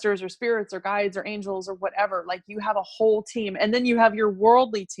ancestors or spirits or guides or angels or whatever. Like, you have a whole team, and then you have your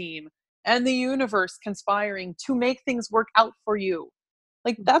worldly team and the universe conspiring to make things work out for you.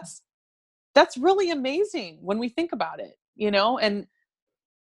 Like, that's really amazing when we think about it, and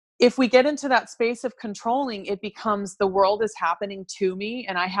if we get into that space of controlling, it becomes, the world is happening to me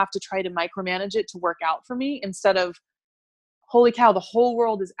and I have to try to micromanage it to work out for me, instead of, holy cow, the whole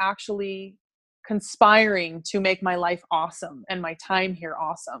world is actually conspiring to make my life awesome and my time here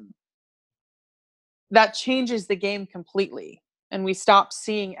awesome. That changes the game completely. And we stop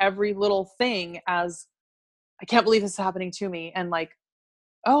seeing every little thing as, I can't believe this is happening to me. And like,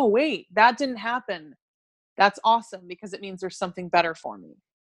 oh, wait, that didn't happen. That's awesome, because it means there's something better for me.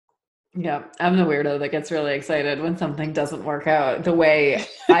 Yeah. I'm the weirdo that gets really excited when something doesn't work out the way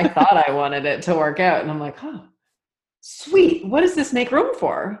I thought I wanted it to work out. And I'm like, oh, sweet. What does this make room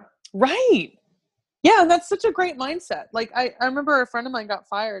for? Right. Yeah, and that's such a great mindset. Like, I remember a friend of mine got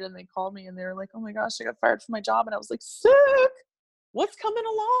fired and they called me and they were like, oh my gosh, I got fired from my job. And I was like, sick. What's coming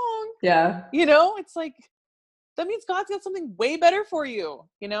along? Yeah. It's like, that means God's got something way better for you.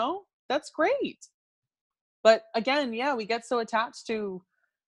 That's great. But again, yeah, we get so attached to,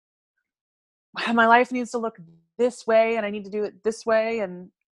 my life needs to look this way and I need to do it this way.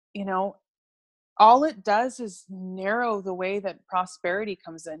 And, you know, all it does is narrow the way that prosperity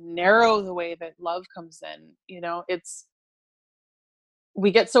comes in, narrow the way that love comes in.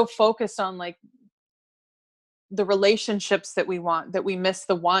 We get so focused on like the relationships that we want that we miss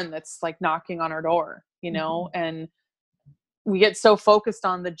the one that's like knocking on our door, Mm-hmm. and we get so focused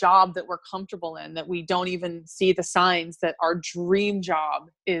on the job that we're comfortable in that we don't even see the signs that our dream job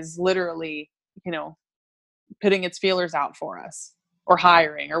is literally, putting its feelers out for us or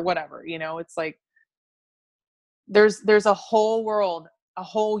hiring or whatever. It's like, there's a whole world, a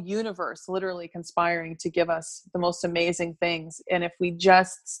whole universe literally conspiring to give us the most amazing things. And if we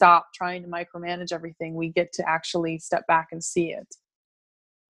just stop trying to micromanage everything, we get to actually step back and see it.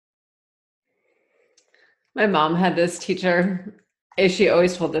 My mom had this teacher she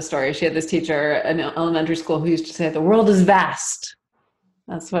always told this story. She had this teacher in elementary school who used to say, the world is vast.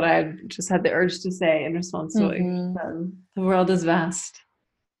 That's what I just had the urge to say in response to what you said. The world is vast.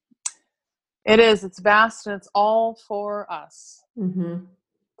 It is. It's vast, and it's all for us. Mm-hmm.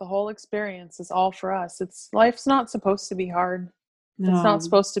 The whole experience is all for us. Life's not supposed to be hard. No. It's not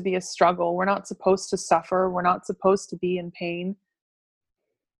supposed to be a struggle. We're not supposed to suffer. We're not supposed to be in pain.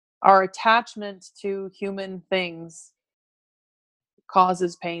 Our attachment to human things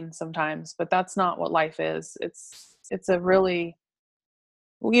causes pain sometimes, but that's not what life is. It's a really,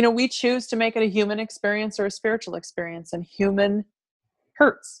 we choose to make it a human experience or a spiritual experience, and human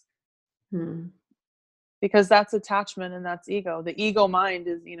hurts. Because that's attachment and that's ego. The ego mind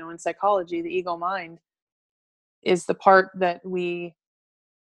is, in psychology, the ego mind is the part that we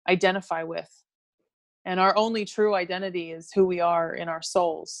identify with. And our only true identity is who we are in our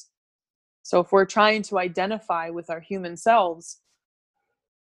souls. So if we're trying to identify with our human selves,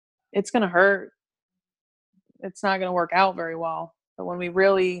 it's going to hurt. It's not going to work out very well. But when we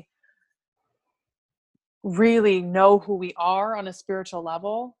really, really know who we are on a spiritual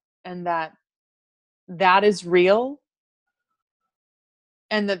level, and that is real,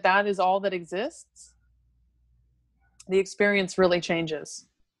 and that is all that exists, the experience really changes.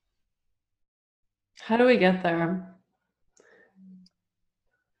 How do we get there?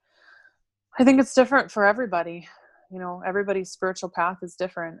 I think it's different for everybody. Everybody's spiritual path is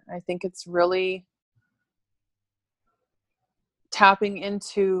different. I think it's really tapping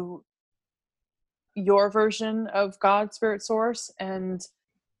into your version of God, spirit source. And,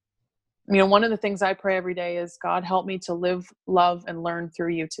 one of the things I pray every day is, God, help me to live, love, and learn through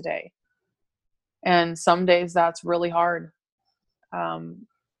you today. And some days that's really hard. Some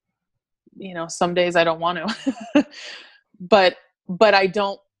days I don't want to, but I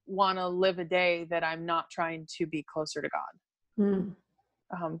don't want to live a day that I'm not trying to be closer to God.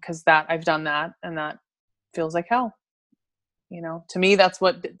 'Cause I've done that, and that feels like hell. To me, that's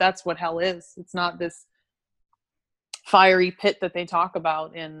what hell is. It's not this fiery pit that they talk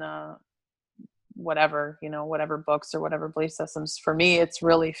about in, whatever books or whatever belief systems. For me, it's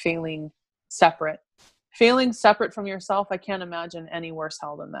really feeling separate from yourself. I can't imagine any worse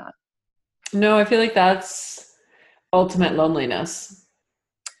hell than that. No, I feel like that's ultimate loneliness.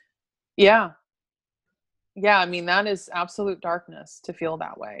 Yeah. Yeah. I mean, that is absolute darkness to feel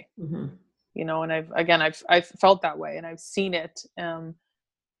that way. Mm-hmm. And I've felt that way, and I've seen it. I've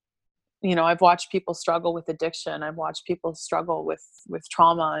watched people struggle with addiction. I've watched people struggle with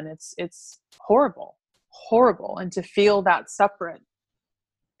trauma, and it's horrible. And to feel that separate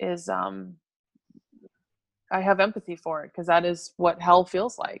is, I have empathy for it, because that is what hell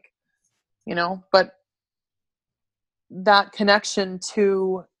feels like, but that connection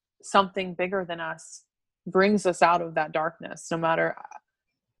to something bigger than us brings us out of that darkness. No matter,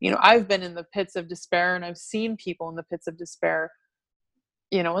 I've been in the pits of despair, and I've seen people in the pits of despair,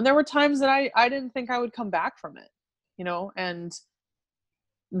 and there were times that I didn't think I would come back from it, and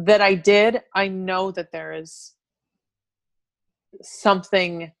that I did. I know that there is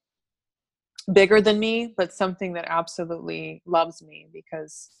something bigger than me, but something that absolutely loves me,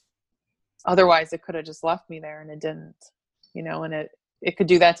 because otherwise it could have just left me there, and it didn't, and it could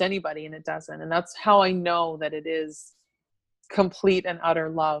do that to anybody, and it doesn't. And that's how I know that it is complete and utter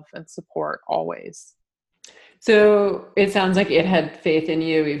love and support always. So it sounds like it had faith in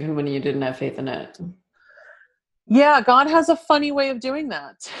you even when you didn't have faith in it. Yeah, God has a funny way of doing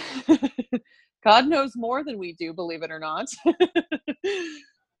that. God knows more than we do, believe it or not.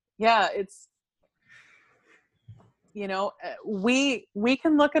 Yeah, it's, we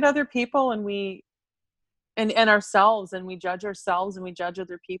can look at other people, and ourselves, and we judge ourselves, and we judge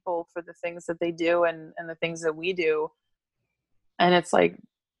other people for the things that they do and the things that we do. And it's like,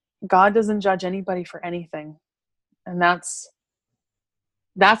 God doesn't judge anybody for anything. And that's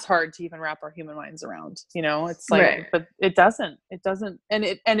hard to even wrap our human minds around, it's like, right. But it doesn't, and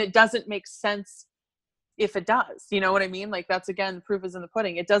it doesn't make sense if it does, you know what I mean? Like, that's, again, the proof is in the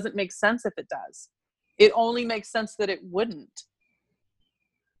pudding. It doesn't make sense if it does. It only makes sense that it wouldn't.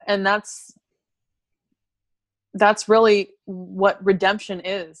 And that's really what redemption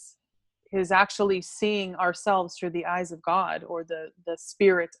is actually seeing ourselves through the eyes of God, or the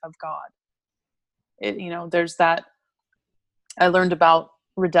spirit of God. There's that. I learned about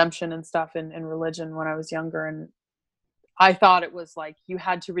redemption and stuff in religion when I was younger, and I thought it was like you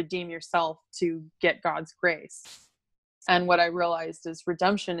had to redeem yourself to get God's grace. And what I realized is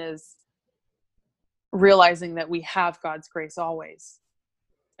redemption is realizing that we have God's grace always,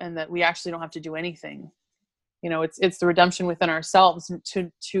 and that we actually don't have to do anything. It's the redemption within ourselves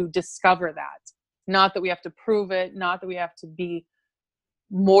to discover that. Not that we have to prove it, not that we have to be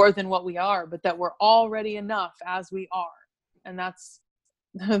more than what we are, but that we're already enough as we are. And that's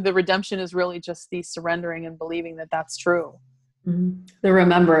the redemption is really just the surrendering and believing that that's true. Mm-hmm. The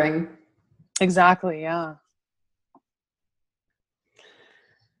remembering. Exactly. Yeah.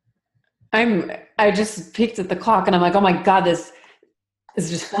 I just peeked at the clock and I'm like, oh my God, this is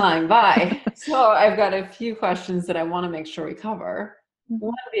just flying by. So I've got a few questions that I want to make sure we cover. Mm-hmm.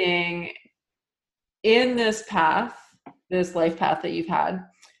 One being, in this path, this life path that you've had,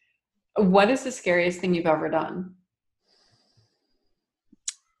 what is the scariest thing you've ever done?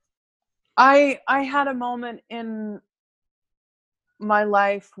 I had a moment in my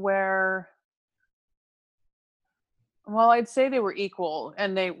life where, well, I'd say they were equal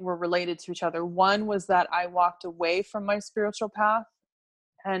and they were related to each other. One was that I walked away from my spiritual path,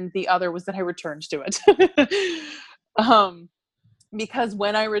 and the other was that I returned to it. Because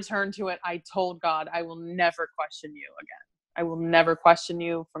when I returned to it, I told God, I will never question you again. I will never question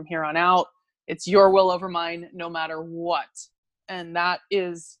you from here on out. It's your will over mine, no matter what. And that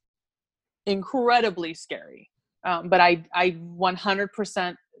is incredibly scary. But I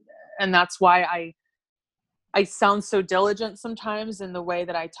 100%, and that's why I sound so diligent sometimes in the way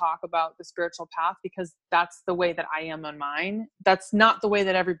that I talk about the spiritual path, because that's the way that I am on mine. That's not the way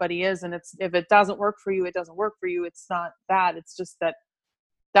that everybody is. And it's, if it doesn't work for you, it doesn't work for you. It's not that. It's just that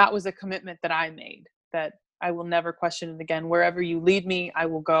that was a commitment that I made, that I will never question it again. Wherever you lead me, I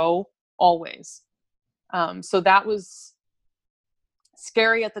will go, always. So that was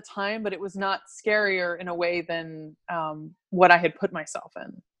scary at the time, but it was not scarier in a way than what I had put myself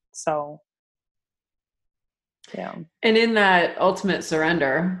in. So yeah. And in that ultimate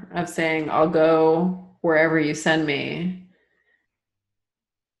surrender of saying, I'll go wherever you send me,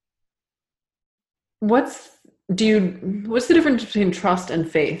 what's the difference between trust and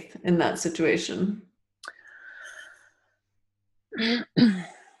faith in that situation?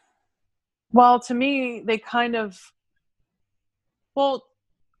 Well, to me, they kind of, well,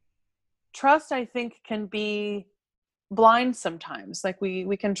 trust, I think, can be blind sometimes. Like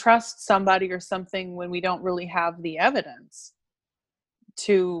we can trust somebody or something when we don't really have the evidence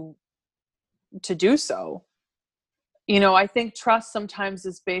to do so. I think trust sometimes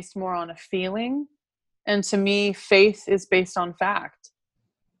is based more on a feeling, and to me, faith is based on fact.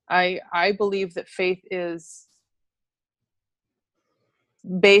 I believe that faith is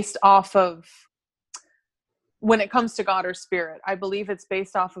based off of, when it comes to God or spirit, I believe it's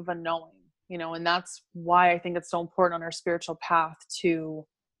based off of a knowing, and that's why I think it's so important on our spiritual path to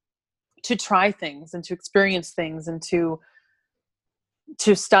try things and to experience things and to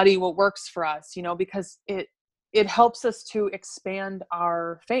study what works for us, because it helps us to expand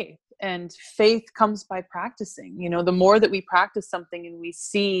our faith. And faith comes by practicing. The more that we practice something and we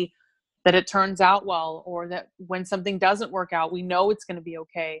see that it turns out well, or that when something doesn't work out, we know it's going to be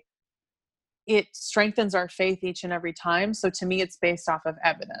okay, it strengthens our faith each and every time. So to me, it's based off of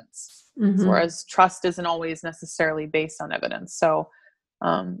evidence, Mm-hmm. whereas trust isn't always necessarily based on evidence. So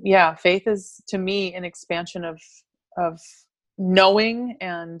yeah, faith is, to me, an expansion of knowing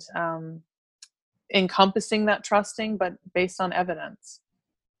and encompassing that trusting, but based on evidence.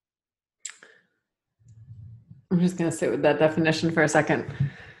 I'm just going to sit with that definition for a second.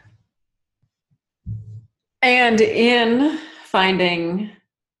 And in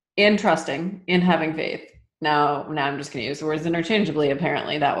trusting, in having faith. Now I'm just going to use the words interchangeably.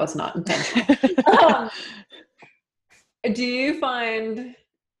 Apparently that was not intentional. Do you find,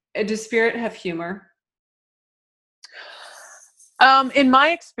 does spirit have humor? In my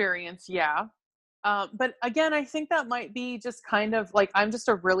experience, yeah. But again, I think that might be just kind of like, I'm just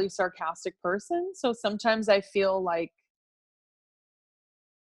a really sarcastic person. So sometimes I feel like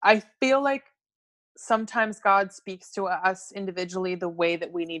sometimes God speaks to us individually the way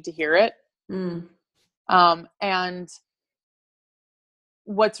that we need to hear it. Mm. And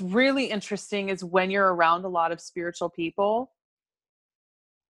what's really interesting is when you're around a lot of spiritual people,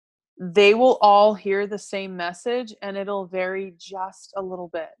 they will all hear the same message and it'll vary just a little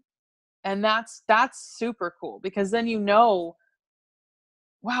bit. And that's super cool, because then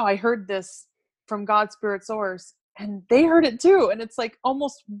wow, I heard this from God's spirit source and they heard it too. And it's like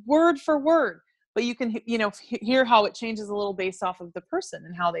almost word for word, but you can, hear how it changes a little based off of the person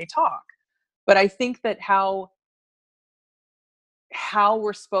and how they talk. But I think that how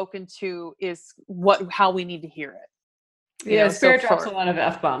we're spoken to is how we need to hear it. Yeah, So spirit drops a lot of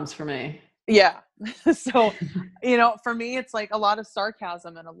F-bombs for me. Yeah. So, for me, it's like a lot of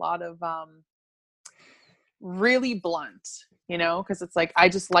sarcasm and a lot of really blunt, because it's like, I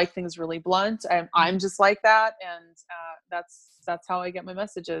just like things really blunt. I'm just like that. And that's how I get my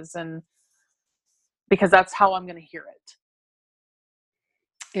messages, and because that's how I'm going to hear it.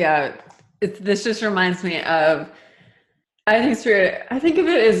 Yeah. This just reminds me of, I think spirit, I think of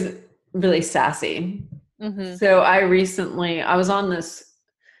it as really sassy. Mm-hmm. So I was on this,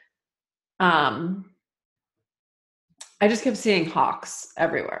 I just kept seeing hawks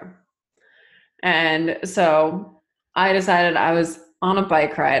everywhere. And so I decided I was on a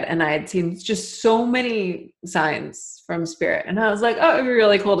bike ride and I had seen just so many signs from spirit. And I was like, oh, it'd be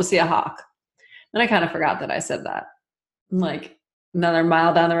really cool to see a hawk. And I kind of forgot that I said that. Like another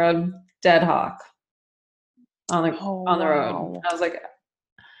mile down the road, dead hawk on Oh, the road. wow. I was like,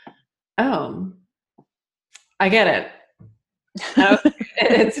 oh, I get it.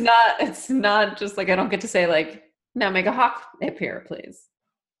 It's not just like, I don't get to say like, now make a hawk appear, please.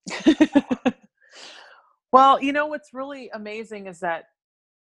 Well, what's really amazing is that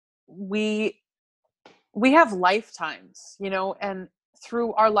we have lifetimes, and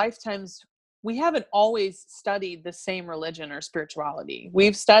through our lifetimes, we haven't always studied the same religion or spirituality.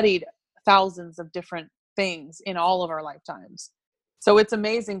 We've studied thousands of different things in all of our lifetimes. So it's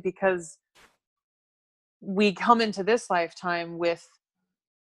amazing because we come into this lifetime with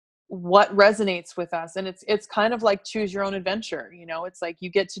what resonates with us. And it's kind of like choose your own adventure. It's like you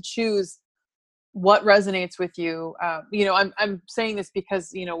get to choose what resonates with you. I'm saying this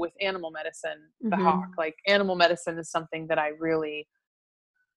because, with animal medicine, the hawk, like animal medicine is something that I really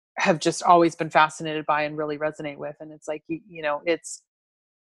have just always been fascinated by and really resonate with. And it's like, it's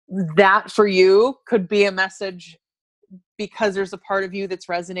that for you could be a message because there's a part of you that's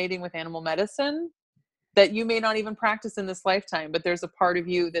resonating with animal medicine that you may not even practice in this lifetime, but there's a part of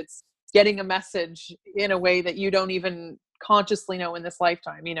you that's getting a message in a way that you don't even consciously know in this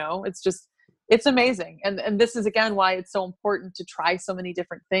lifetime. It's amazing. And this is again why it's so important to try so many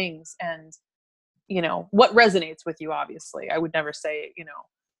different things and, what resonates with you. Obviously, I would never say,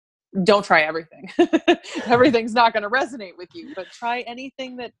 don't try everything. Everything's not going to resonate with you, but try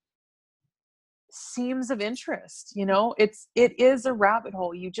anything that seems of interest. It is a rabbit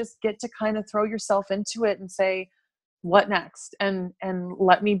hole. You just get to kind of throw yourself into it and say, what next? And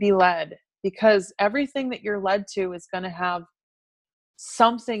let me be led, because everything that you're led to is going to have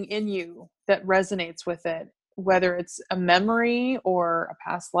something in you that resonates with it, whether it's a memory or a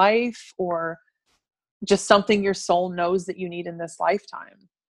past life or just something your soul knows that you need in this lifetime.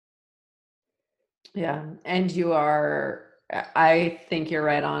 Yeah. And I think you're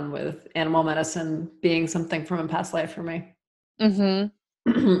right on with animal medicine being something from a past life for me.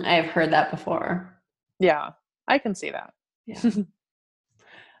 Mm-hmm. I've heard that before. Yeah, I can see that. Yeah.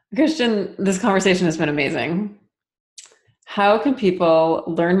 Christian, this conversation has been amazing. How can people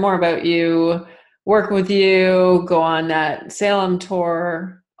learn more about you, work with you, go on that Salem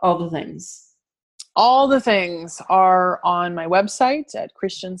tour, all the things? All the things are on my website at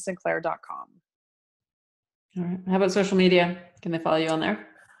christiansinclair.com. All right. How about social media? Can they follow you on there?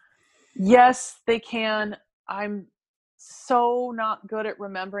 Yes, they can. I'm so not good at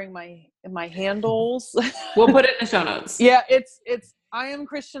remembering my handles. We'll put it in the show notes. Yeah, it's I am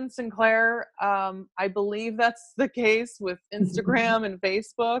Christian Sinclair. I believe that's the case with Instagram and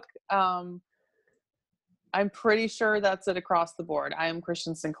Facebook. I'm pretty sure that's it across the board. I am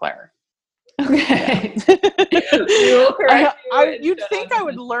Christian Sinclair. Okay. Yeah. You'd think I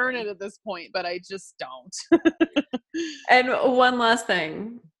would learn it at this point, but I just don't. And one last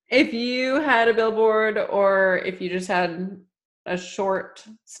thing. If you had a billboard or if you just had a short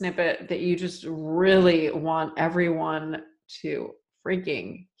snippet that you just really want everyone to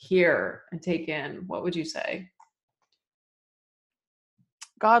freaking hear and take in, what would you say?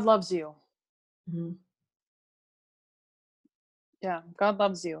 God loves you. Mm-hmm. Yeah, God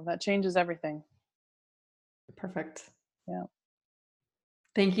loves you. That changes everything. Perfect. Yeah.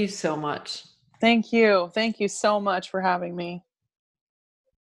 Thank you so much. Thank you. Thank you so much for having me.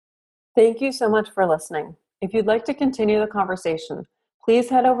 Thank you so much for listening. If you'd like to continue the conversation, please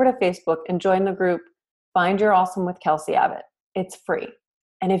head over to Facebook and join the group Find Your Awesome with Kelsey Abbott. It's free.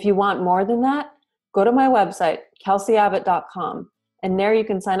 And if you want more than that, go to my website, kelseyabbott.com, and there you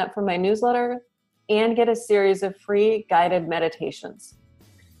can sign up for my newsletter and get a series of free guided meditations.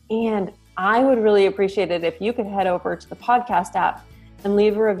 And I would really appreciate it if you could head over to the podcast app and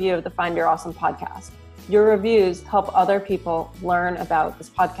leave a review of the Find Your Awesome podcast. Your reviews help other people learn about this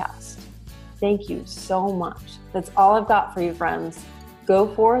podcast. Thank you so much. That's all I've got for you, friends. Go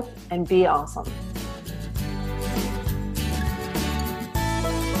forth and be awesome.